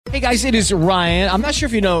Hey guys, it is Ryan. I'm not sure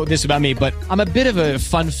if you know this about me, but I'm a bit of a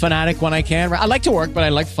fun fanatic when I can. I like to work, but I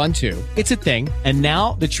like fun too. It's a thing. And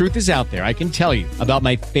now the truth is out there. I can tell you about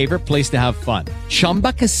my favorite place to have fun.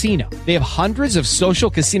 Chumba Casino. They have hundreds of social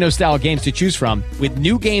casino style games to choose from with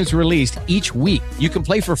new games released each week. You can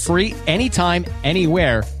play for free anytime,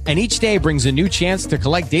 anywhere. And each day brings a new chance to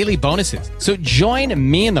collect daily bonuses. So join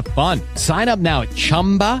me in the fun. Sign up now at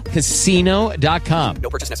ChumbaCasino.com. No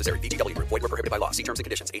purchase necessary. VGW. Void where prohibited by law. See terms and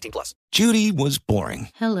conditions. 18+. Judy was boring.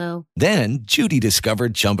 Hello. Then Judy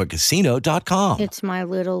discovered ChumbaCasino.com. It's my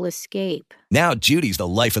little escape. Now Judy's the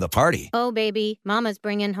life of the party. Oh, baby, mama's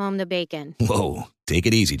bringing home the bacon. Whoa, take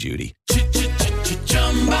it easy, Judy.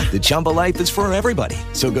 The Chumba life is for everybody.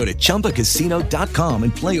 So go to ChumbaCasino.com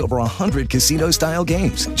and play over 100 casino-style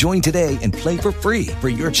games. Join today and play for free for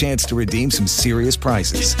your chance to redeem some serious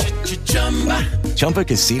prizes.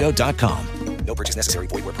 ChumbaCasino.com. No purchase necessary.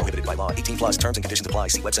 Void where prohibited by law. 18+. Terms and conditions apply.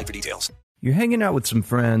 See website for details. You're hanging out with some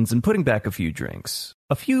friends and putting back a few drinks.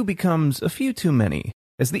 A few becomes a few too many.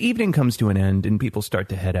 As the evening comes to an end and people start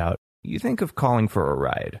to head out, you think of calling for a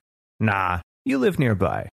ride. Nah, you live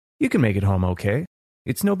nearby. You can make it home okay.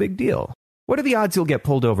 It's no big deal. What are the odds you'll get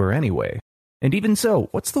pulled over anyway? And even so,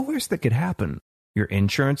 what's the worst that could happen? Your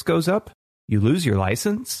insurance goes up? You lose your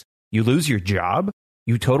license? You lose your job?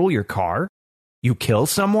 You total your car? You kill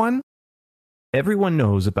someone? Everyone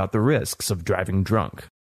knows about the risks of driving drunk.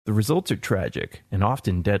 The results are tragic and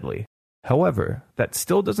often deadly. However, that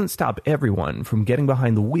still doesn't stop everyone from getting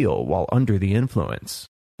behind the wheel while under the influence.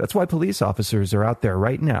 That's why police officers are out there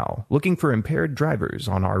right now looking for impaired drivers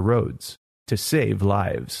on our roads to save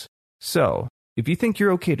lives. So, if you think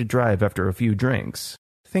you're okay to drive after a few drinks,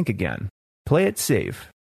 think again. Play it safe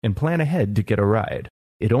and plan ahead to get a ride.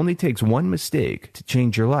 It only takes one mistake to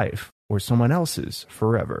change your life or someone else's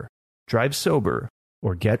forever. Drive sober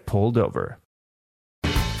or get pulled over.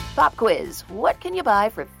 Pop quiz. What can you buy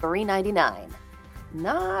for $3.99?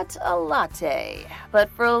 Not a latte, but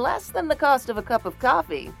for less than the cost of a cup of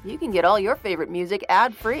coffee, you can get all your favorite music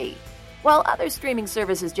ad-free. While other streaming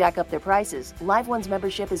services jack up their prices, Live One's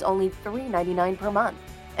membership is only $3.99 per month,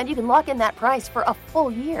 and you can lock in that price for a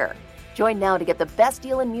full year. Join now to get the best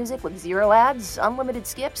deal in music with 0 ads, unlimited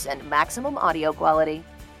skips, and maximum audio quality.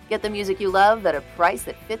 Get the music you love at a price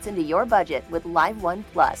that fits into your budget with Live One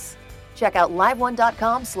Plus. Check out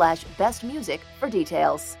liveone.com/bestmusic for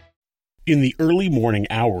details. In the early morning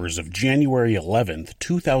hours of January 11th,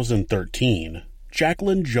 2013,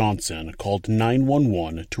 Jacqueline Johnson called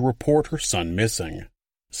 911 to report her son missing.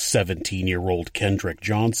 17-year-old Kendrick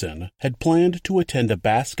Johnson had planned to attend a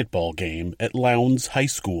basketball game at Lowndes High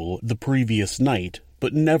School the previous night,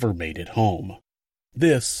 but never made it home.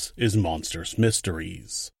 This is Monsters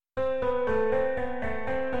Mysteries.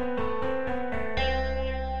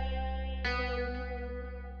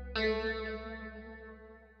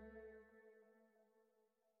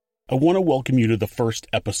 I want to welcome you to the first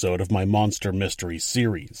episode of my Monster Mysteries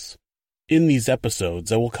series. In these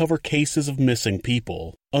episodes, I will cover cases of missing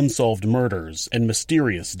people, unsolved murders, and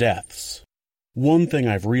mysterious deaths. One thing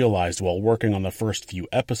I've realized while working on the first few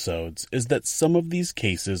episodes is that some of these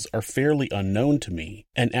cases are fairly unknown to me,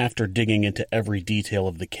 and after digging into every detail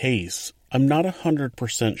of the case, I'm not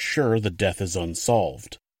 100% sure the death is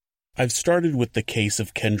unsolved. I've started with the case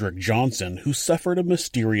of Kendrick Johnson, who suffered a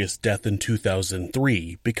mysterious death in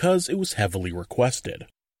 2003 because it was heavily requested.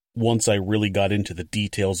 Once I really got into the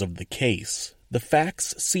details of the case, the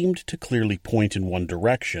facts seemed to clearly point in one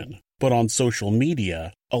direction, but on social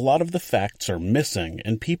media, a lot of the facts are missing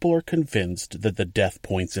and people are convinced that the death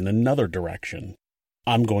points in another direction.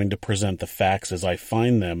 I'm going to present the facts as I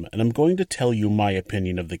find them, and I'm going to tell you my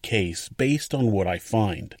opinion of the case based on what I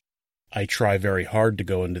find. I try very hard to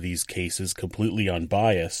go into these cases completely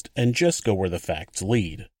unbiased and just go where the facts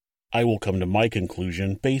lead. I will come to my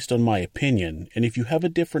conclusion based on my opinion, and if you have a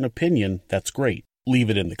different opinion, that's great. Leave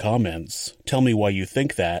it in the comments. Tell me why you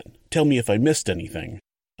think that. Tell me if I missed anything.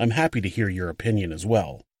 I'm happy to hear your opinion as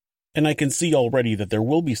well. And I can see already that there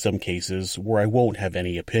will be some cases where I won't have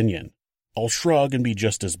any opinion. I'll shrug and be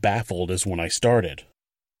just as baffled as when I started.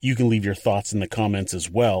 You can leave your thoughts in the comments as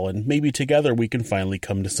well, and maybe together we can finally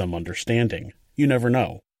come to some understanding. You never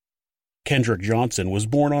know. Kendrick Johnson was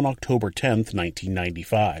born on October 10,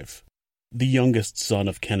 1995. The youngest son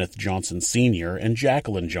of Kenneth Johnson Sr. and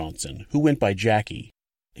Jacqueline Johnson, who went by Jackie.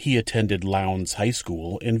 He attended Lowndes High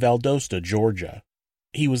School in Valdosta, Georgia.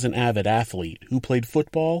 He was an avid athlete who played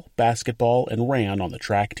football, basketball, and ran on the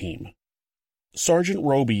track team. Sergeant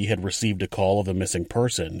Roby had received a call of a missing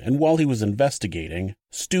person, and while he was investigating,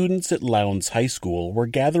 students at Lowndes High School were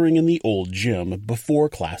gathering in the old gym before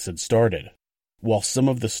class had started. While some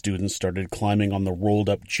of the students started climbing on the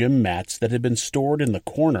rolled-up gym mats that had been stored in the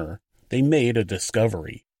corner, they made a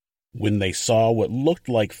discovery. When they saw what looked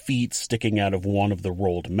like feet sticking out of one of the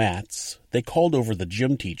rolled mats, they called over the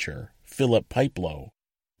gym teacher, Philip Pipelow.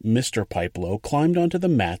 Mr. Pipelow climbed onto the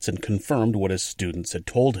mats and confirmed what his students had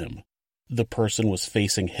told him. The person was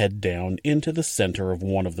facing head down into the center of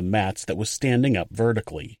one of the mats that was standing up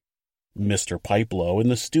vertically. Mr. Pipelow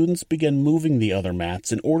and the students began moving the other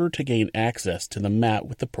mats in order to gain access to the mat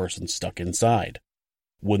with the person stuck inside.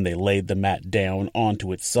 When they laid the mat down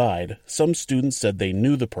onto its side, some students said they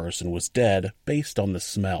knew the person was dead based on the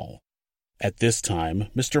smell. At this time,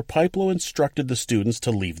 Mr. Pipelow instructed the students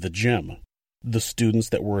to leave the gym. The students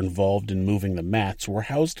that were involved in moving the mats were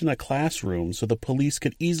housed in a classroom so the police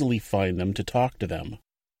could easily find them to talk to them.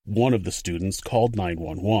 One of the students called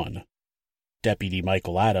 911. Deputy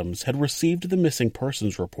Michael Adams had received the missing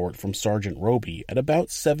persons report from Sergeant Roby at about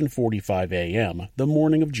 7:45 a.m. the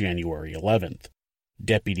morning of January 11th.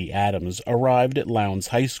 Deputy Adams arrived at Lowndes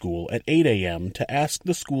High School at 8 a.m. to ask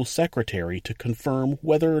the school secretary to confirm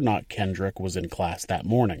whether or not Kendrick was in class that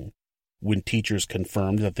morning. When teachers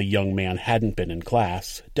confirmed that the young man hadn't been in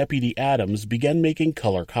class, Deputy Adams began making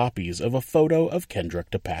color copies of a photo of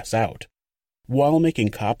Kendrick to pass out. While making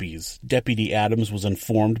copies, Deputy Adams was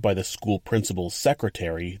informed by the school principal's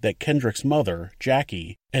secretary that Kendrick's mother,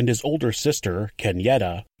 Jackie, and his older sister,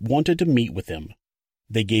 Kenyetta, wanted to meet with him.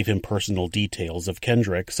 They gave him personal details of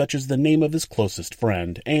Kendrick, such as the name of his closest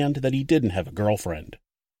friend and that he didn't have a girlfriend.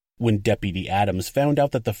 When Deputy Adams found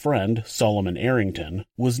out that the friend, Solomon Arrington,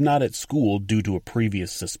 was not at school due to a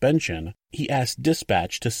previous suspension, he asked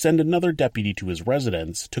dispatch to send another deputy to his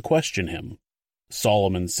residence to question him.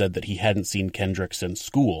 Solomon said that he hadn't seen Kendrick since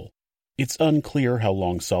school. It's unclear how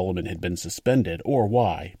long Solomon had been suspended or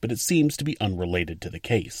why, but it seems to be unrelated to the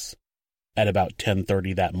case. At about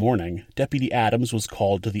 10:30 that morning, Deputy Adams was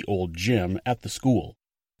called to the old gym at the school.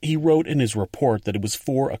 He wrote in his report that it was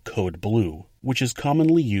for a code blue, which is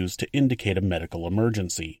commonly used to indicate a medical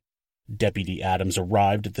emergency. Deputy Adams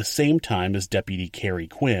arrived at the same time as Deputy Carey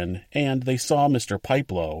Quinn, and they saw Mr.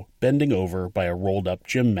 Pipelow bending over by a rolled-up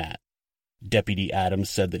gym mat. Deputy Adams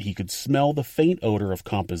said that he could smell the faint odor of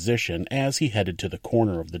composition as he headed to the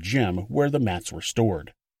corner of the gym where the mats were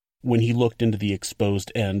stored. When he looked into the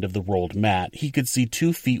exposed end of the rolled mat, he could see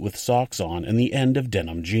 2 feet with socks on and the end of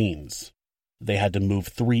denim jeans. They had to move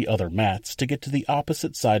 3 other mats to get to the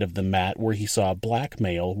opposite side of the mat where he saw a black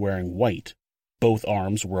male wearing white. Both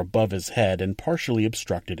arms were above his head and partially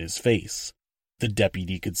obstructed his face. The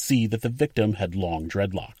deputy could see that the victim had long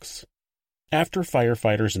dreadlocks. After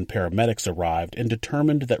firefighters and paramedics arrived and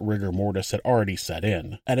determined that rigor mortis had already set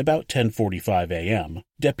in, at about 10:45 a.m.,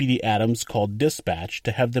 Deputy Adams called dispatch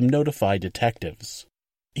to have them notify detectives.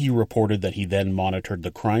 He reported that he then monitored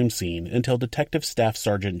the crime scene until Detective Staff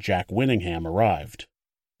Sergeant Jack Winningham arrived.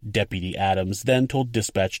 Deputy Adams then told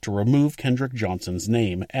dispatch to remove Kendrick Johnson's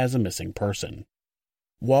name as a missing person.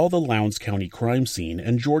 While the Lowndes County Crime Scene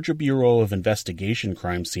and Georgia Bureau of Investigation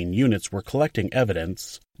crime scene units were collecting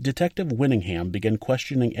evidence, Detective Winningham began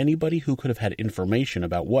questioning anybody who could have had information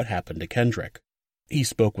about what happened to Kendrick. He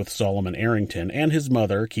spoke with Solomon Arrington and his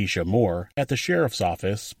mother, Keisha Moore, at the sheriff's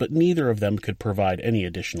office, but neither of them could provide any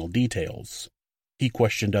additional details. He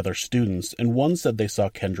questioned other students, and one said they saw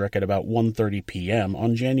Kendrick at about 1:30 p.m.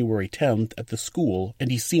 on January 10th at the school,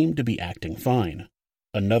 and he seemed to be acting fine.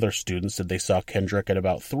 Another student said they saw Kendrick at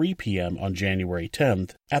about 3 p.m. on January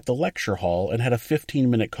 10th at the lecture hall and had a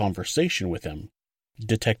 15-minute conversation with him.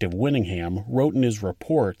 Detective Winningham wrote in his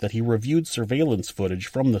report that he reviewed surveillance footage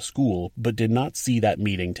from the school but did not see that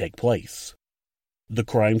meeting take place. The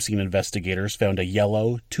crime scene investigators found a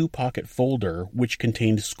yellow, 2-pocket folder which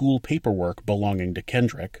contained school paperwork belonging to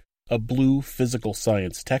Kendrick, a blue physical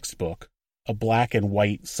science textbook, a black and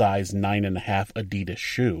white size 9.5 Adidas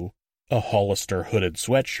shoe, a Hollister hooded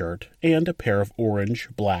sweatshirt, and a pair of orange,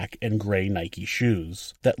 black, and gray Nike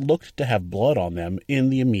shoes that looked to have blood on them in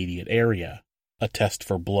the immediate area. A test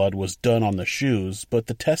for blood was done on the shoes, but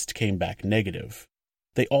the test came back negative.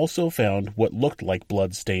 They also found what looked like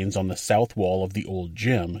blood stains on the south wall of the old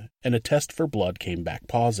gym, and a test for blood came back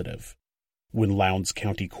positive. When Lowndes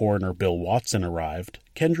County Coroner Bill Watson arrived,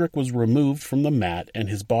 Kendrick was removed from the mat and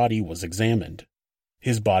his body was examined.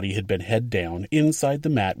 His body had been head down inside the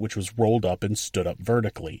mat, which was rolled up and stood up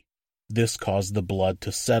vertically. This caused the blood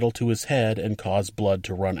to settle to his head and caused blood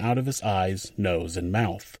to run out of his eyes, nose, and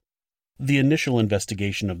mouth. The initial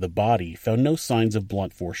investigation of the body found no signs of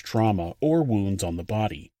blunt force trauma or wounds on the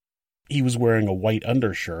body. He was wearing a white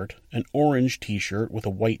undershirt, an orange t-shirt with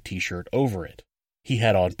a white t-shirt over it. He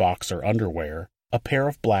had on boxer underwear, a pair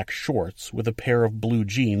of black shorts with a pair of blue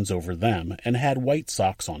jeans over them, and had white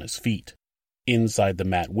socks on his feet. Inside the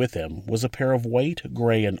mat with him was a pair of white,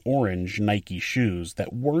 gray, and orange Nike shoes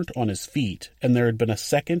that weren't on his feet, and there had been a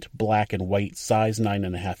second black and white size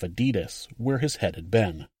 9.5 Adidas where his head had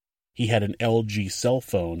been. He had an LG cell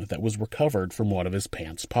phone that was recovered from one of his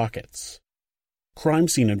pants pockets. Crime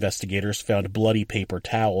scene investigators found bloody paper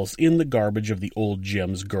towels in the garbage of the old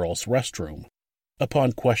gym's girls' restroom.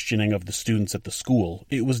 Upon questioning of the students at the school,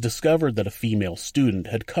 it was discovered that a female student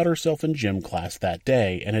had cut herself in gym class that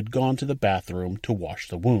day and had gone to the bathroom to wash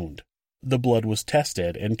the wound. The blood was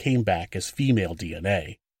tested and came back as female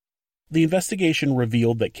DNA. The investigation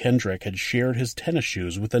revealed that Kendrick had shared his tennis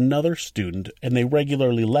shoes with another student, and they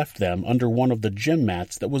regularly left them under one of the gym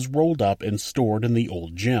mats that was rolled up and stored in the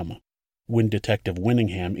old gym. When Detective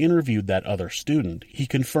Winningham interviewed that other student, he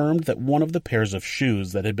confirmed that one of the pairs of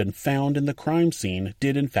shoes that had been found in the crime scene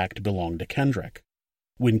did in fact belong to Kendrick.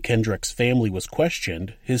 When Kendrick's family was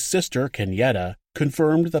questioned, his sister, Kenyetta,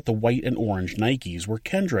 confirmed that the white and orange Nikes were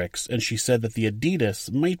Kendrick's, and she said that the Adidas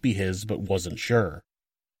might be his but wasn't sure.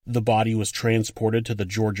 The body was transported to the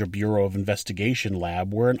Georgia Bureau of Investigation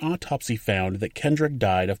lab, where an autopsy found that Kendrick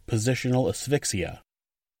died of positional asphyxia.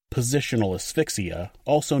 Positional asphyxia,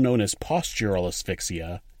 also known as postural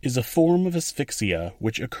asphyxia, is a form of asphyxia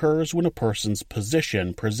which occurs when a person's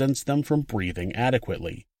position prevents them from breathing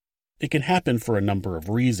adequately. It can happen for a number of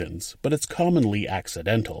reasons, but it's commonly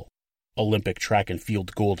accidental. Olympic track and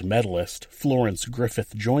field gold medalist Florence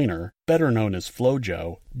Griffith Joyner, better known as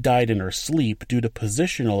FloJo, died in her sleep due to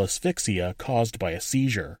positional asphyxia caused by a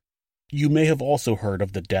seizure. You may have also heard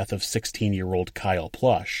of the death of 16-year-old Kyle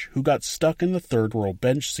Plush, who got stuck in the third-row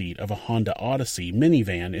bench seat of a Honda Odyssey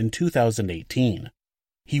minivan in 2018.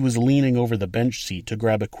 He was leaning over the bench seat to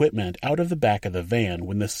grab equipment out of the back of the van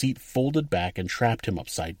when the seat folded back and trapped him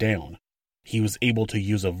upside down. He was able to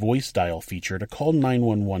use a voice dial feature to call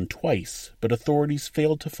 911 twice, but authorities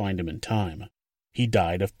failed to find him in time. He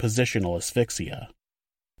died of positional asphyxia.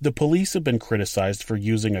 The police have been criticized for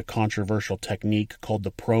using a controversial technique called the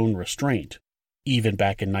prone restraint. Even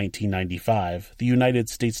back in 1995, the United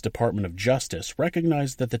States Department of Justice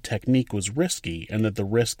recognized that the technique was risky and that the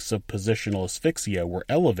risks of positional asphyxia were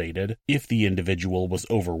elevated if the individual was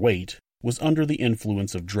overweight, was under the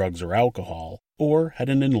influence of drugs or alcohol, or had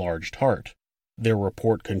an enlarged heart. Their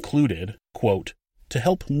report concluded, quote, "To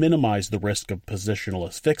help minimize the risk of positional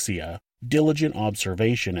asphyxia, diligent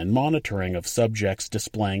observation and monitoring of subjects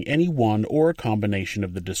displaying any one or a combination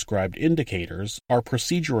of the described indicators are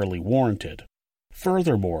procedurally warranted.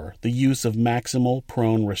 Furthermore, the use of maximal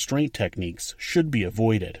prone restraint techniques should be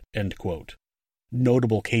avoided." End quote.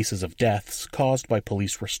 Notable cases of deaths caused by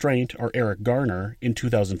police restraint are Eric Garner in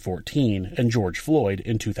 2014 and George Floyd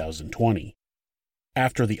in 2020.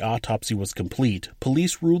 After the autopsy was complete,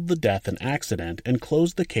 police ruled the death an accident and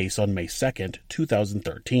closed the case on May 2,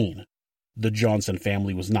 2013. The Johnson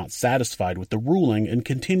family was not satisfied with the ruling and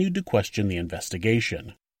continued to question the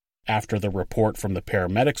investigation. After the report from the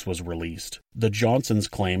paramedics was released, the Johnsons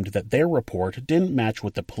claimed that their report didn't match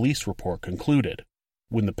what the police report concluded.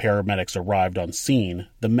 When the paramedics arrived on scene,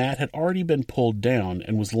 the mat had already been pulled down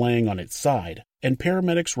and was laying on its side, and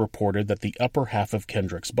paramedics reported that the upper half of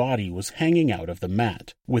Kendrick's body was hanging out of the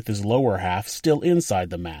mat, with his lower half still inside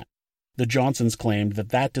the mat. The Johnsons claimed that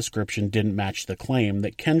that description didn't match the claim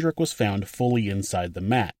that Kendrick was found fully inside the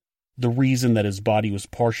mat. The reason that his body was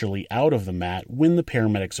partially out of the mat when the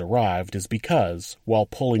paramedics arrived is because, while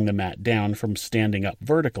pulling the mat down from standing up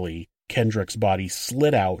vertically, Kendrick's body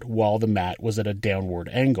slid out while the mat was at a downward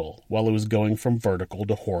angle, while it was going from vertical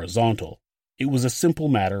to horizontal. It was a simple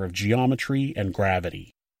matter of geometry and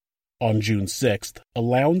gravity. On June 6th, a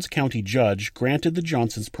Lowndes County judge granted the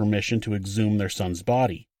Johnsons permission to exhume their son's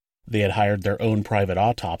body. They had hired their own private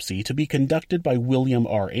autopsy to be conducted by William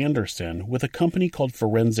R. Anderson with a company called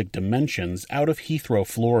Forensic Dimensions out of Heathrow,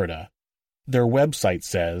 Florida. Their website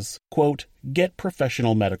says, quote, "Get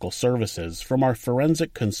professional medical services from our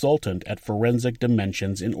forensic consultant at Forensic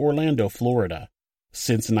Dimensions in Orlando, Florida.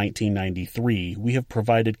 Since 1993, we have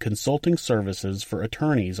provided consulting services for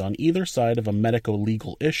attorneys on either side of a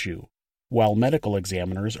medico-legal issue. While medical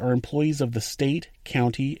examiners are employees of the state,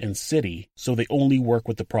 county, and city, so they only work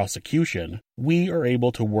with the prosecution, we are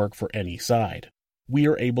able to work for any side. We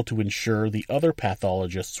are able to ensure the other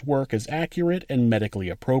pathologists' work is accurate and medically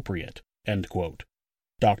appropriate." End quote.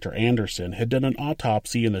 Dr. Anderson had done an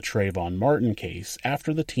autopsy in the Trayvon Martin case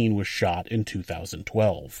after the teen was shot in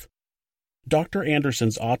 2012. Dr.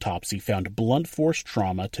 Anderson's autopsy found blunt force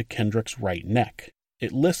trauma to Kendrick's right neck.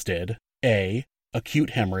 It listed A.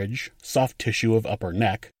 acute hemorrhage, soft tissue of upper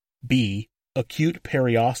neck, B. acute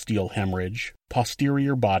periosteal hemorrhage,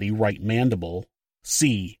 posterior body right mandible.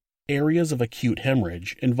 C. Areas of acute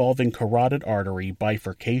hemorrhage involving carotid artery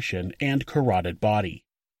bifurcation and carotid body.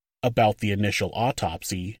 About the initial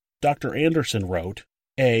autopsy, Dr. Anderson wrote,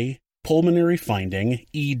 A. Pulmonary finding,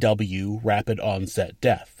 EW, rapid onset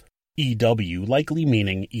death. EW likely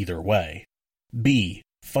meaning either way. B.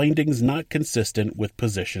 Findings not consistent with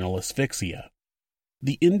positional asphyxia.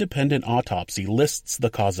 The independent autopsy lists the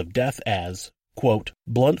cause of death as, quote,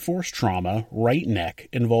 blunt force trauma, right neck,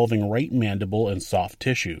 involving right mandible and soft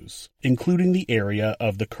tissues, including the area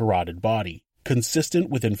of the carotid body, consistent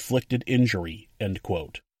with inflicted injury, end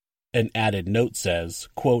quote. An added note says,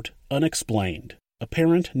 quote, unexplained,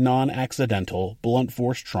 apparent non-accidental blunt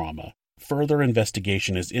force trauma. Further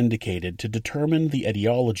investigation is indicated to determine the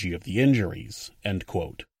etiology of the injuries, end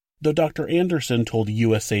quote. Though Dr. Anderson told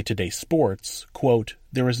USA Today Sports, quote,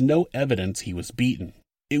 there is no evidence he was beaten.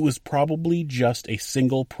 It was probably just a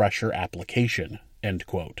single pressure application, end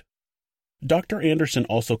quote. Dr. Anderson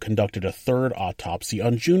also conducted a third autopsy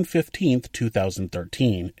on June 15,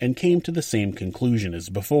 2013, and came to the same conclusion as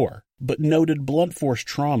before, but noted blunt force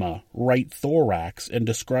trauma, right thorax, and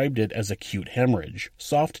described it as acute hemorrhage,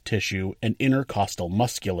 soft tissue, and intercostal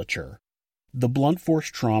musculature. The blunt force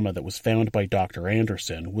trauma that was found by Dr.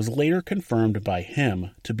 Anderson was later confirmed by him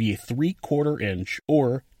to be a 3/4 inch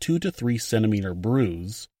or 2 to 3 centimeter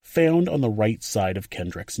bruise found on the right side of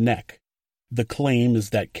Kendrick's neck. The claim is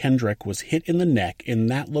that Kendrick was hit in the neck in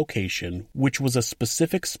that location, which was a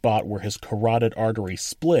specific spot where his carotid artery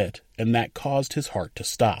split, and that caused his heart to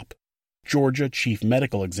stop. Georgia Chief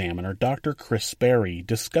Medical Examiner Dr. Chris Sperry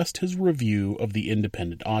discussed his review of the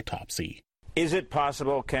independent autopsy. Is it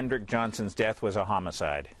possible Kendrick Johnson's death was a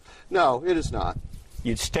homicide? No, it is not.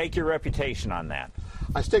 You'd stake your reputation on that.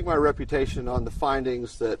 I stake my reputation on the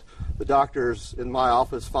findings that the doctors in my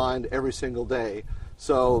office find every single day.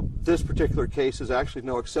 So this particular case is actually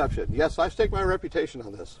no exception. Yes, I stake my reputation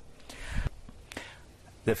on this.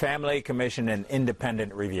 The family commissioned an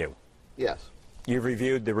independent review. Yes. You've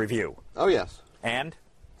reviewed the review. Oh, yes. And?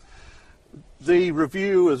 The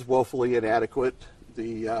review is woefully inadequate.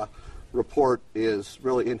 The report is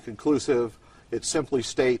really inconclusive. It simply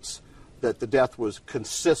states that the death was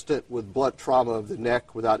consistent with blunt trauma of the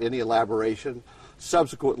neck without any elaboration.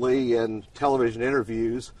 Subsequently, in television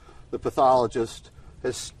interviews, the pathologist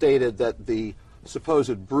has stated that the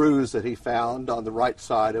supposed bruise that he found on the right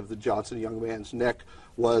side of the Johnson young man's neck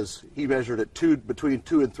was, he measured it between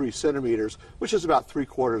 2 and 3 centimeters, which is about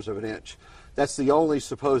 3/4 of an inch. That's the only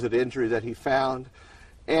supposed injury that he found.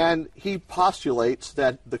 And he postulates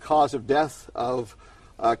that the cause of death of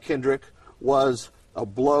Kendrick was a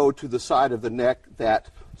blow to the side of the neck that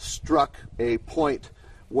struck a point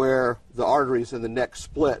where the arteries in the neck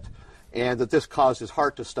split, and that this caused his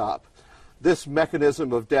heart to stop. This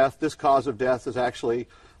mechanism of death, this cause of death, is actually,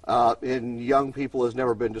 in young people, has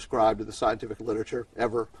never been described in the scientific literature,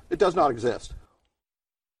 ever. It does not exist.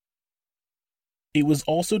 It was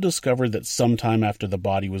also discovered that sometime after the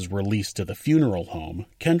body was released to the funeral home,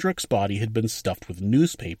 Kendrick's body had been stuffed with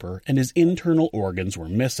newspaper and his internal organs were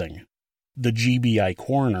missing. The GBI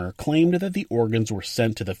coroner claimed that the organs were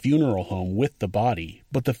sent to the funeral home with the body,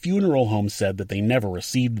 but the funeral home said that they never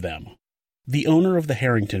received them. The owner of the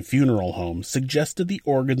Harrington Funeral Home suggested the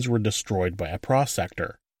organs were destroyed by a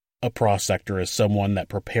prosector. A prosector is someone that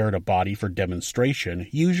prepared a body for demonstration,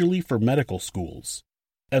 usually for medical schools.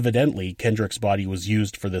 Evidently, Kendrick's body was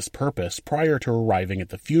used for this purpose prior to arriving at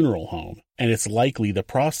the funeral home, and it's likely the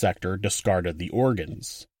prosector discarded the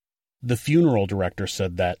organs. The funeral director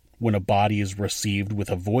said that when a body is received with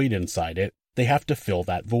a void inside it, they have to fill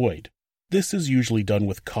that void. This is usually done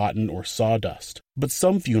with cotton or sawdust, but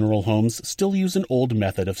some funeral homes still use an old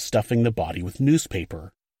method of stuffing the body with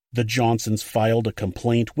newspaper. The Johnsons filed a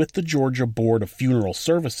complaint with the Georgia Board of Funeral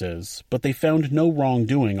Services, but they found no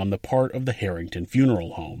wrongdoing on the part of the Harrington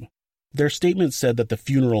Funeral Home. Their statement said that the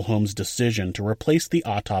funeral home's decision to replace the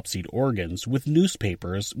autopsied organs with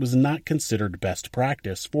newspapers was not considered best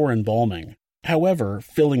practice for embalming. However,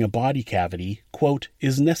 filling a body cavity, quote,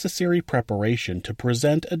 is necessary preparation to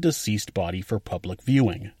present a deceased body for public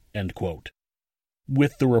viewing, end quote.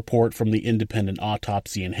 With the report from the independent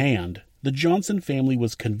autopsy in hand, the Johnson family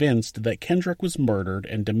was convinced that Kendrick was murdered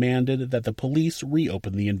and demanded that the police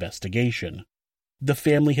reopen the investigation. The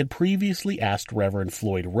family had previously asked Reverend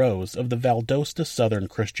Floyd Rose of the Valdosta Southern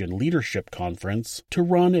Christian Leadership Conference to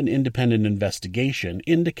run an independent investigation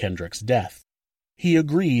into Kendrick's death. He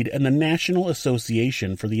agreed, and the National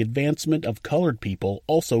Association for the Advancement of Colored People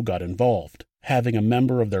also got involved, having a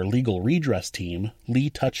member of their legal redress team,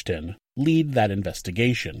 Lee Touchton, lead that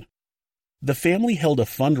investigation. The family held a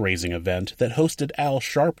fundraising event that hosted Al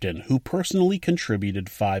Sharpton, who personally contributed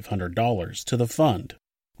 $500 to the fund.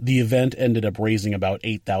 The event ended up raising about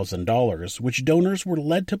 $8,000, which donors were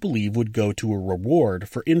led to believe would go to a reward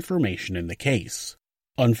for information in the case.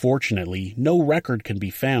 Unfortunately, no record can be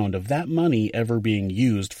found of that money ever being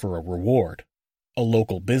used for a reward. A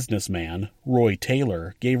local businessman, Roy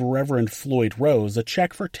Taylor, gave Reverend Floyd Rose a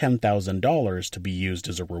check for $10,000 to be used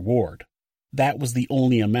as a reward. That was the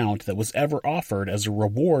only amount that was ever offered as a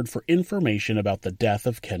reward for information about the death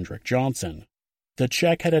of Kendrick Johnson. The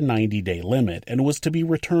check had a 90-day limit and was to be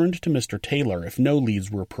returned to Mr. Taylor if no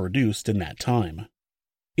leads were produced in that time.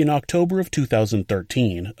 In October of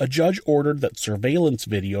 2013, a judge ordered that surveillance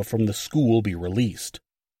video from the school be released.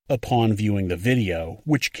 Upon viewing the video,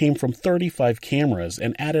 which came from 35 cameras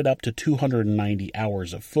and added up to 290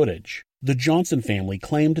 hours of footage, the Johnson family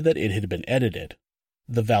claimed that it had been edited.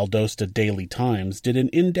 The Valdosta Daily Times did an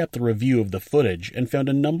in-depth review of the footage and found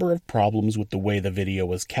a number of problems with the way the video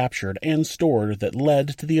was captured and stored that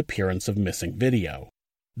led to the appearance of missing video.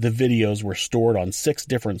 The videos were stored on 6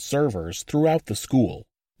 different servers throughout the school.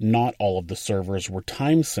 Not all of the servers were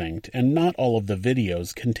time-synced, and not all of the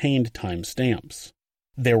videos contained timestamps.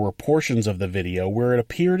 There were portions of the video where it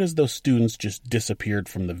appeared as though students just disappeared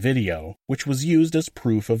from the video, which was used as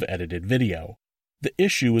proof of edited video. The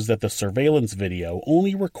issue is that the surveillance video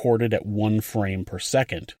only recorded at 1 frame per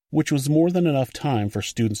second, which was more than enough time for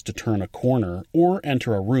students to turn a corner or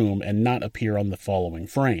enter a room and not appear on the following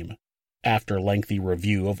frame. After lengthy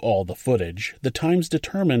review of all the footage, the Times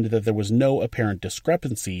determined that there was no apparent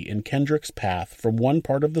discrepancy in Kendrick's path from one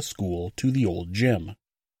part of the school to the old gym.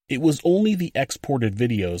 It was only the exported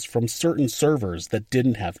videos from certain servers that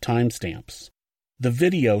didn't have timestamps. The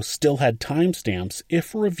video still had timestamps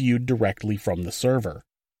if reviewed directly from the server.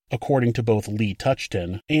 According to both Lee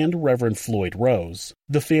Touchton and Reverend Floyd Rose,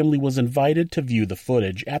 the family was invited to view the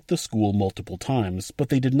footage at the school multiple times, but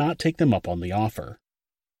they did not take them up on the offer.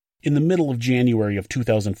 In the middle of January of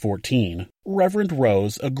 2014, Reverend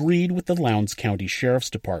Rose agreed with the Lowndes County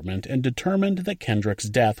Sheriff's Department and determined that Kendrick's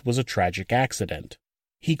death was a tragic accident.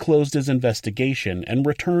 He closed his investigation and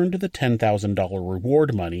returned the $10,000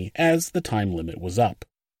 reward money as the time limit was up.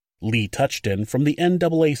 Lee Touchton from the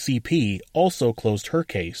NAACP also closed her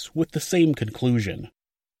case with the same conclusion.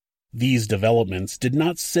 These developments did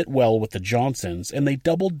not sit well with the Johnsons, and they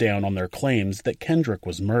doubled down on their claims that Kendrick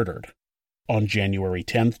was murdered. On January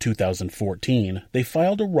 10, 2014, they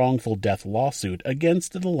filed a wrongful death lawsuit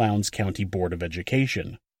against the Lowndes County Board of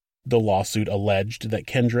Education. The lawsuit alleged that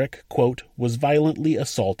Kendrick, quote, was violently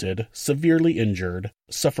assaulted, severely injured,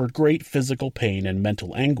 suffered great physical pain and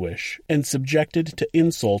mental anguish, and subjected to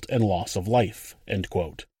insult and loss of life, end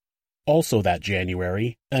quote. Also that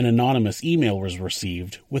January, an anonymous email was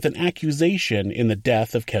received with an accusation in the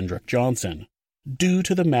death of Kendrick Johnson. Due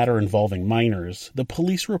to the matter involving minors, the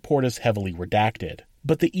police report is heavily redacted,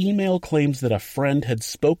 but the email claims that a friend had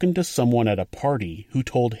spoken to someone at a party who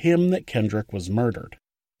told him that Kendrick was murdered.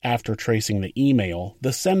 After tracing the email,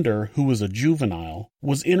 the sender, who was a juvenile,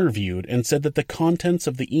 was interviewed and said that the contents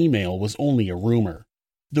of the email was only a rumor.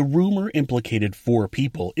 The rumor implicated 4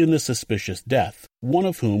 people in the suspicious death, one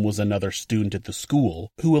of whom was another student at the school,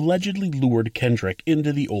 who allegedly lured Kendrick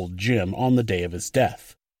into the old gym on the day of his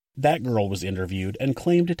death. That girl was interviewed and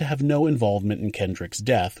claimed to have no involvement in Kendrick's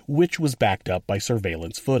death, which was backed up by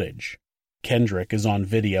surveillance footage. Kendrick is on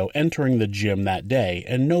video entering the gym that day,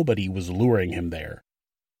 and nobody was luring him there.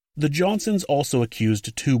 The Johnsons also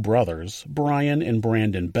accused 2 brothers, Brian and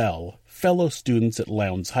Brandon Bell, fellow students at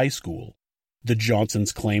Lowndes High School. The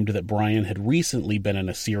Johnsons claimed that Brian had recently been in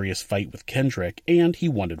a serious fight with Kendrick and he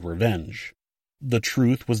wanted revenge. The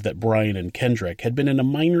truth was that Brian and Kendrick had been in a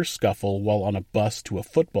minor scuffle while on a bus to a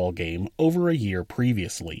football game over a year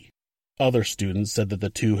previously. Other students said that the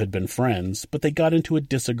two had been friends, but they got into a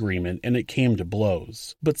disagreement and it came to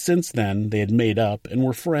blows. But since then, they had made up and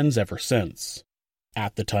were friends ever since.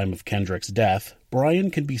 At the time of Kendrick's death,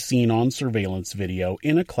 Brian can be seen on surveillance video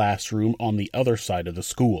in a classroom on the other side of the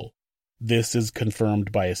school. This is confirmed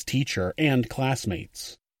by his teacher and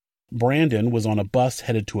classmates. Brandon was on a bus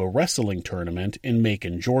headed to a wrestling tournament in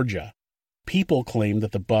Macon, Georgia. People claim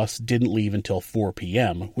that the bus didn't leave until 4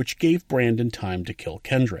 p.m., which gave Brandon time to kill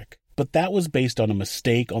Kendrick. But that was based on a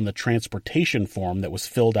mistake on the transportation form that was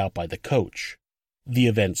filled out by the coach. The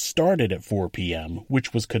event started at 4 p.m.,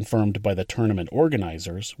 which was confirmed by the tournament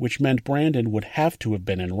organizers, which meant Brandon would have to have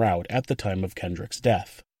been en route at the time of Kendrick's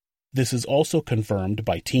death. This is also confirmed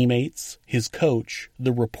by teammates, his coach,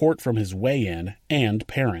 the report from his weigh-in, and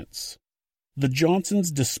parents. The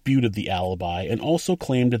Johnsons disputed the alibi and also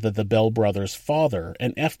claimed that the Bell brothers' father,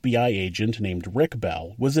 an FBI agent named Rick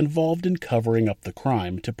Bell, was involved in covering up the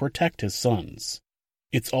crime to protect his sons.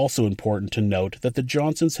 It's also important to note that the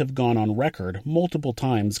Johnsons have gone on record multiple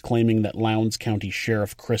times claiming that Lowndes County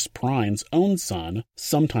Sheriff Chris Prine's own son,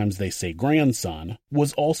 sometimes they say grandson,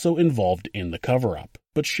 was also involved in the cover-up.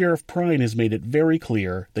 But Sheriff Prine has made it very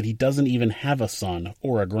clear that he doesn't even have a son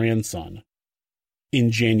or a grandson.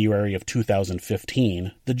 In January of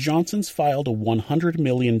 2015, the Johnsons filed a $100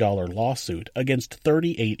 million lawsuit against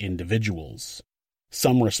 38 individuals.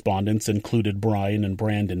 Some respondents included Brian and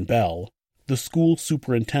Brandon Bell, the school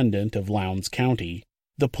superintendent of Lowndes County,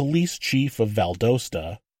 the police chief of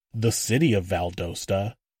Valdosta, the city of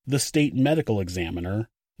Valdosta, the state medical examiner,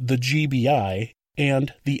 the GBI,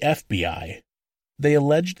 and the FBI. They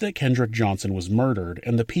alleged that Kendrick Johnson was murdered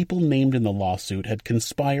and the people named in the lawsuit had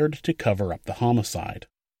conspired to cover up the homicide.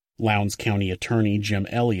 Lowndes County Attorney Jim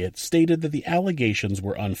Elliott stated that the allegations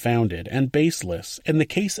were unfounded and baseless, and the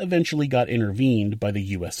case eventually got intervened by the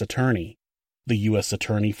U.S. Attorney. The U.S.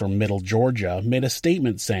 Attorney from Middle Georgia made a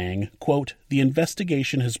statement saying, quote, "The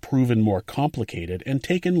investigation has proven more complicated and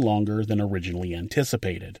taken longer than originally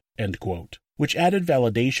anticipated," end quote, which added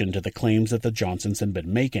validation to the claims that the Johnsons had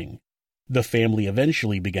been making. The family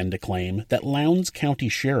eventually began to claim that Lowndes County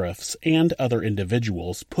sheriffs and other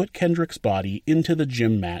individuals put Kendrick's body into the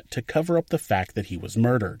gym mat to cover up the fact that he was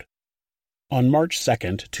murdered. On March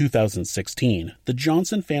 2, 2016, the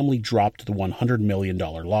Johnson family dropped the $100 million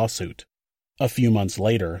lawsuit. A few months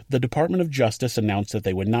later, the Department of Justice announced that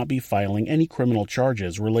they would not be filing any criminal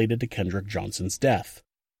charges related to Kendrick Johnson's death.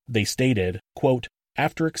 They stated, quote,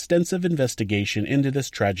 "After extensive investigation into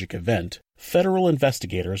this tragic event, federal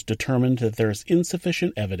investigators determined that there is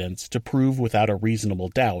insufficient evidence to prove without a reasonable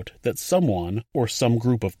doubt that someone or some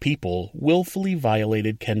group of people willfully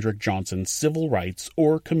violated Kendrick Johnson's civil rights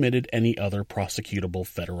or committed any other prosecutable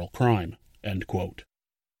federal crime," end quote.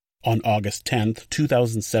 On August 10,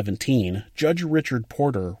 2017, Judge Richard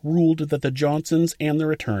Porter ruled that the Johnsons and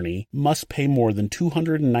their attorney must pay more than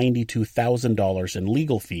 $292,000 in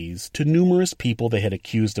legal fees to numerous people they had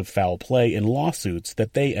accused of foul play in lawsuits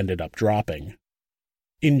that they ended up dropping.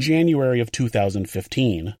 In January of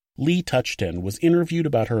 2015, Lee Touchton was interviewed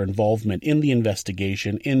about her involvement in the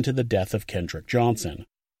investigation into the death of Kendrick Johnson.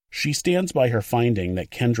 She stands by her finding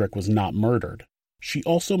that Kendrick was not murdered. She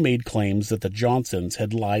also made claims that the Johnsons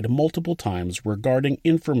had lied multiple times regarding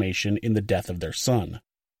information in the death of their son.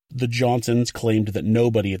 The Johnsons claimed that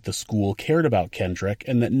nobody at the school cared about Kendrick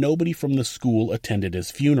and that nobody from the school attended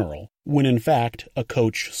his funeral, when in fact, a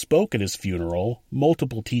coach spoke at his funeral,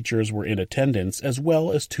 multiple teachers were in attendance, as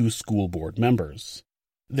well as 2 school board members.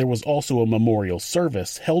 There was also a memorial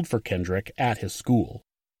service held for Kendrick at his school.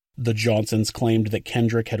 The Johnsons claimed that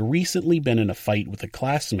Kendrick had recently been in a fight with a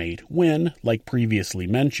classmate when, like previously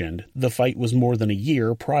mentioned, the fight was more than a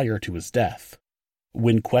year prior to his death.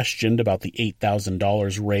 When questioned about the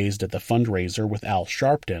 $8,000 raised at the fundraiser with Al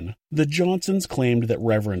Sharpton, the Johnsons claimed that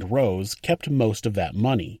Reverend Rose kept most of that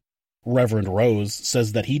money. Reverend Rose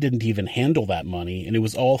says that he didn't even handle that money and it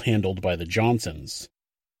was all handled by the Johnsons.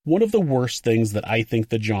 One of the worst things that I think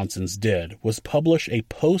the Johnsons did was publish a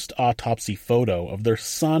post-autopsy photo of their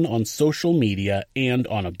son on social media and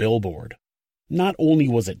on a billboard. Not only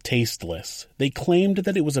was it tasteless, they claimed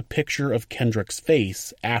that it was a picture of Kendrick's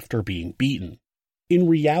face after being beaten. In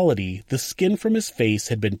reality, the skin from his face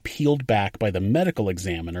had been peeled back by the medical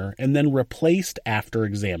examiner and then replaced after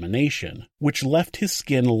examination, which left his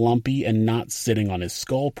skin lumpy and not sitting on his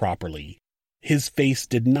skull properly. His face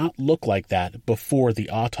did not look like that before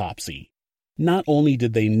the autopsy. Not only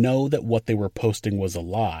did they know that what they were posting was a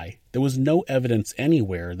lie, there was no evidence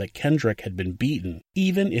anywhere that Kendrick had been beaten,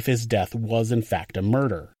 even if his death was in fact a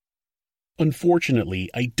murder.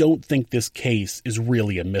 Unfortunately, I don't think this case is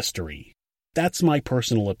really a mystery. That's my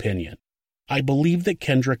personal opinion. I believe that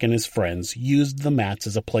Kendrick and his friends used the mats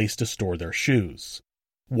as a place to store their shoes.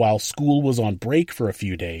 While school was on break for a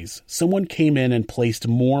few days, someone came in and placed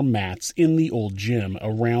more mats in the old gym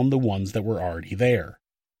around the ones that were already there.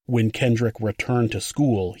 When Kendrick returned to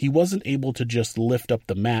school, he wasn't able to just lift up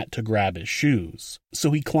the mat to grab his shoes,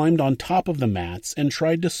 so he climbed on top of the mats and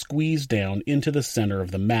tried to squeeze down into the center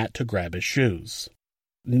of the mat to grab his shoes.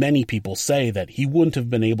 Many people say that he wouldn't have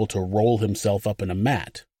been able to roll himself up in a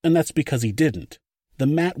mat, and that's because he didn't. The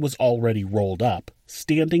mat was already rolled up,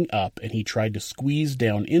 standing up, and he tried to squeeze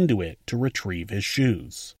down into it to retrieve his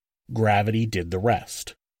shoes. Gravity did the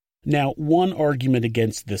rest. Now, one argument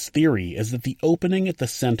against this theory is that the opening at the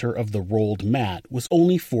center of the rolled mat was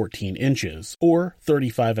only 14 inches, or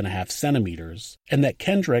 35.5 centimeters, and that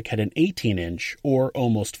Kendrick had an 18-inch, or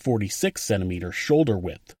almost 46 centimeter shoulder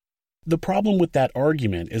width. The problem with that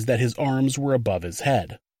argument is that his arms were above his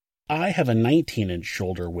head. I have a 19-inch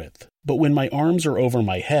shoulder width, but when my arms are over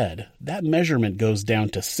my head, that measurement goes down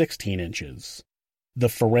to 16 inches. The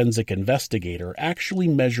forensic investigator actually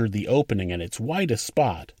measured the opening in its widest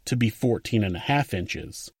spot to be 14.5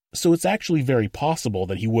 inches, so it's actually very possible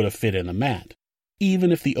that he would have fit in the mat.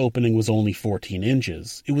 Even if the opening was only 14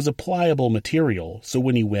 inches, it was a pliable material, so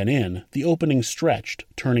when he went in, the opening stretched,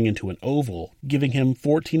 turning into an oval, giving him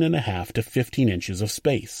 14.5 to 15 inches of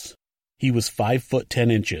space. He was 5 foot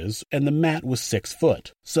 10 inches, and the mat was 6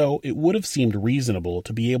 foot, so it would have seemed reasonable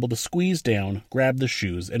to be able to squeeze down, grab the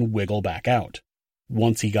shoes, and wiggle back out.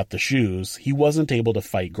 Once he got the shoes, he wasn't able to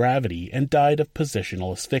fight gravity and died of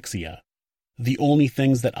positional asphyxia. The only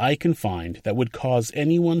things that I can find that would cause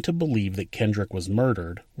anyone to believe that Kendrick was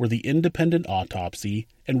murdered were the independent autopsy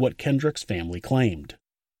and what Kendrick's family claimed.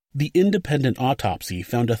 The independent autopsy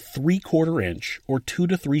found a 3/4 inch or 2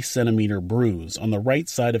 to 3 centimeter bruise on the right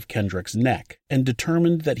side of Kendrick's neck and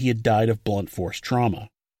determined that he had died of blunt force trauma.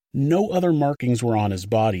 No other markings were on his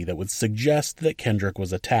body that would suggest that Kendrick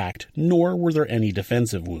was attacked, nor were there any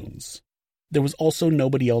defensive wounds. There was also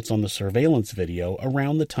nobody else on the surveillance video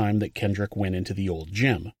around the time that Kendrick went into the old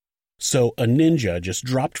gym. So a ninja just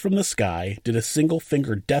dropped from the sky, did a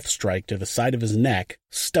single-finger death strike to the side of his neck,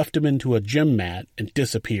 stuffed him into a gym mat, and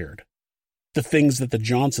disappeared. The things that the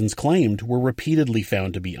Johnsons claimed were repeatedly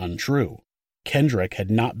found to be untrue. Kendrick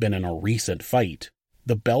had not been in a recent fight.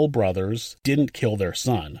 The Bell brothers didn't kill their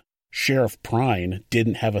son. Sheriff Prine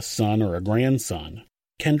didn't have a son or a grandson.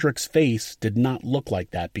 Kendrick's face did not look like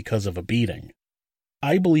that because of a beating.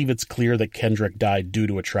 I believe it's clear that Kendrick died due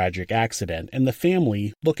to a tragic accident, and the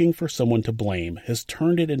family, looking for someone to blame, has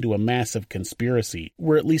turned it into a massive conspiracy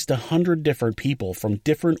where at least 100 different people from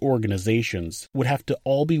different organizations would have to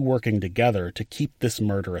all be working together to keep this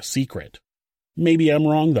murder a secret. Maybe I'm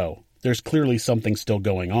wrong, though. There's clearly something still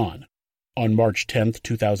going on. On March 10,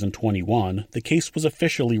 2021, the case was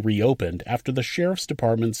officially reopened after the Sheriff's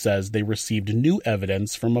Department says they received new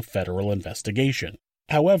evidence from a federal investigation.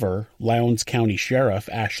 However, Lowndes County Sheriff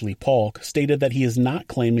Ashley Polk stated that he is not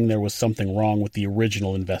claiming there was something wrong with the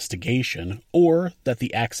original investigation or that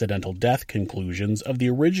the accidental death conclusions of the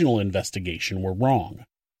original investigation were wrong.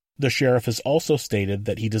 The sheriff has also stated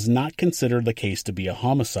that he does not consider the case to be a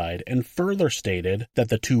homicide and further stated that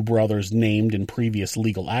the two brothers named in previous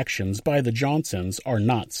legal actions by the Johnsons are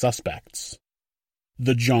not suspects.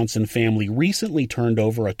 The Johnson family recently turned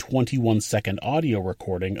over a 21-second audio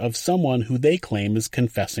recording of someone who they claim is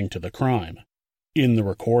confessing to the crime. In the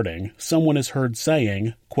recording, someone is heard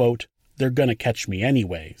saying, quote, "They're gonna catch me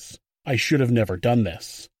anyways. I should have never done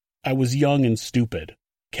this. I was young and stupid.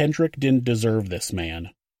 Kendrick didn't deserve this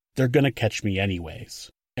man. They're gonna catch me anyways."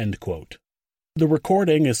 End quote. The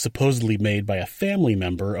recording is supposedly made by a family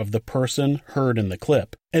member of the person heard in the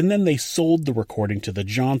clip, and then they sold the recording to the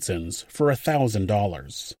Johnsons for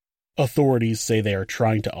 $1,000. Authorities say they are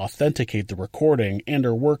trying to authenticate the recording and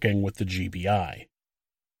are working with the GBI.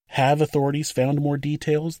 Have authorities found more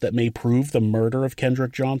details that may prove the murder of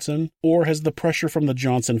Kendrick Johnson, or has the pressure from the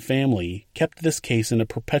Johnson family kept this case in a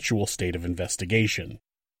perpetual state of investigation?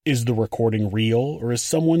 Is the recording real, or is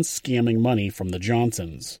someone scamming money from the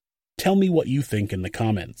Johnsons? Tell me what you think in the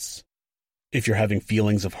comments. If you're having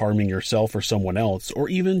feelings of harming yourself or someone else, or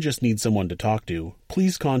even just need someone to talk to,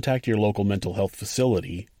 please contact your local mental health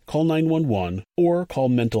facility, call 911, or call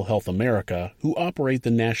Mental Health America, who operate the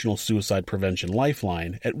National Suicide Prevention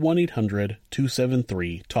Lifeline at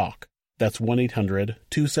 1-800-273-TALK. That's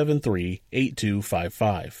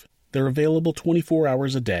 1-800-273-8255. They're available 24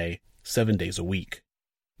 hours a day, 7 days a week.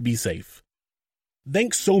 Be safe.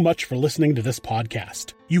 Thanks so much for listening to this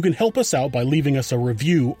podcast. You can help us out by leaving us a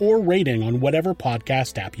review or rating on whatever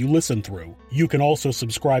podcast app you listen through. You can also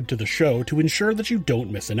subscribe to the show to ensure that you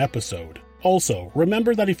don't miss an episode. Also,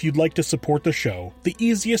 remember that if you'd like to support the show, the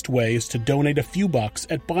easiest way is to donate a few bucks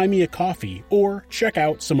at Buy Me a Coffee or check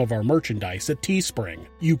out some of our merchandise at Teespring.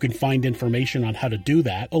 You can find information on how to do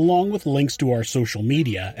that along with links to our social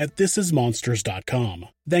media at thisismonsters.com.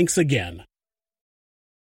 Thanks again.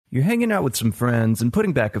 You're hanging out with some friends and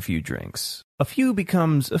putting back a few drinks. A few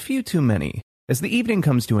becomes a few too many. As the evening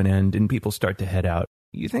comes to an end and people start to head out,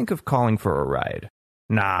 you think of calling for a ride.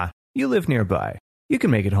 Nah, you live nearby. You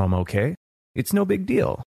can make it home okay. It's no big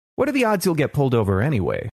deal. What are the odds you'll get pulled over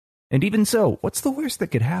anyway? And even so, what's the worst that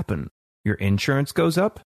could happen? Your insurance goes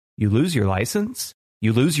up? You lose your license?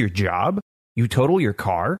 You lose your job? You total your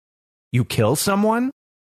car? You kill someone?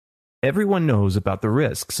 Everyone knows about the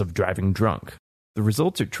risks of driving drunk. The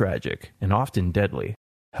results are tragic and often deadly.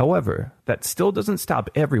 However, that still doesn't stop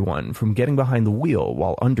everyone from getting behind the wheel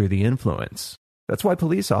while under the influence. That's why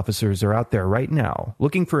police officers are out there right now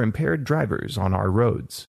looking for impaired drivers on our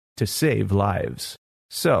roads to save lives.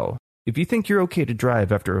 So, if you think you're okay to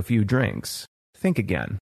drive after a few drinks, think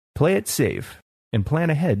again. Play it safe and plan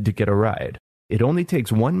ahead to get a ride. It only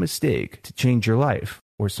takes one mistake to change your life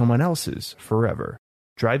or someone else's forever.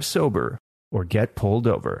 Drive sober or get pulled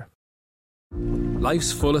over.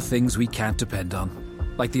 Life's full of things we can't depend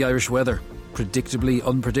on, like the Irish weather, predictably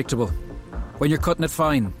unpredictable. When you're cutting it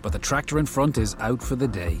fine, but the tractor in front is out for the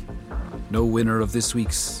day. No winner of this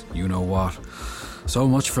week's you-know-what. So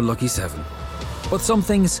much for Lucky 7. But some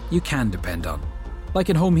things you can depend on,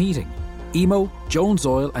 like in home heating. Emo, Jones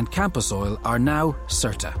Oil and Campus Oil are now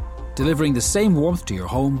Certa, delivering the same warmth to your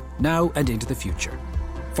home now and into the future.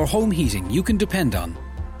 For home heating you can depend on,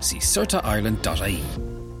 see CertaIreland.ie.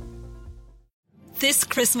 This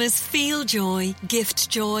Christmas, feel joy, gift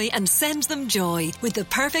joy and send them joy with the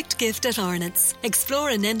perfect gift at Arnott's.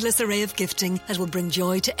 Explore an endless array of gifting that will bring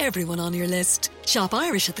joy to everyone on your list. Shop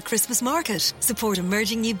Irish at the Christmas market. Support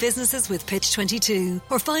emerging new businesses with Pitch 22.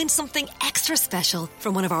 Or find something extra special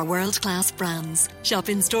from one of our world-class brands. Shop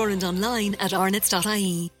in-store and online at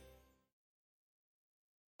arnotts.ie.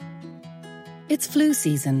 It's flu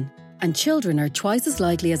season, and children are twice as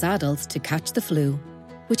likely as adults to catch the flu,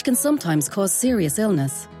 which can sometimes cause serious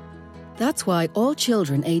illness. That's why all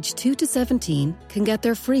children aged 2 to 17 can get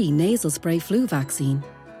their free nasal spray flu vaccine.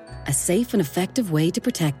 A safe and effective way to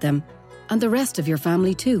protect them, and the rest of your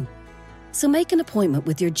family too. So make an appointment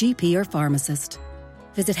with your GP or pharmacist.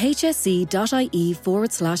 Visit hsc.ie/flu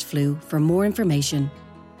for more information.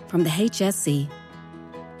 From the HSC,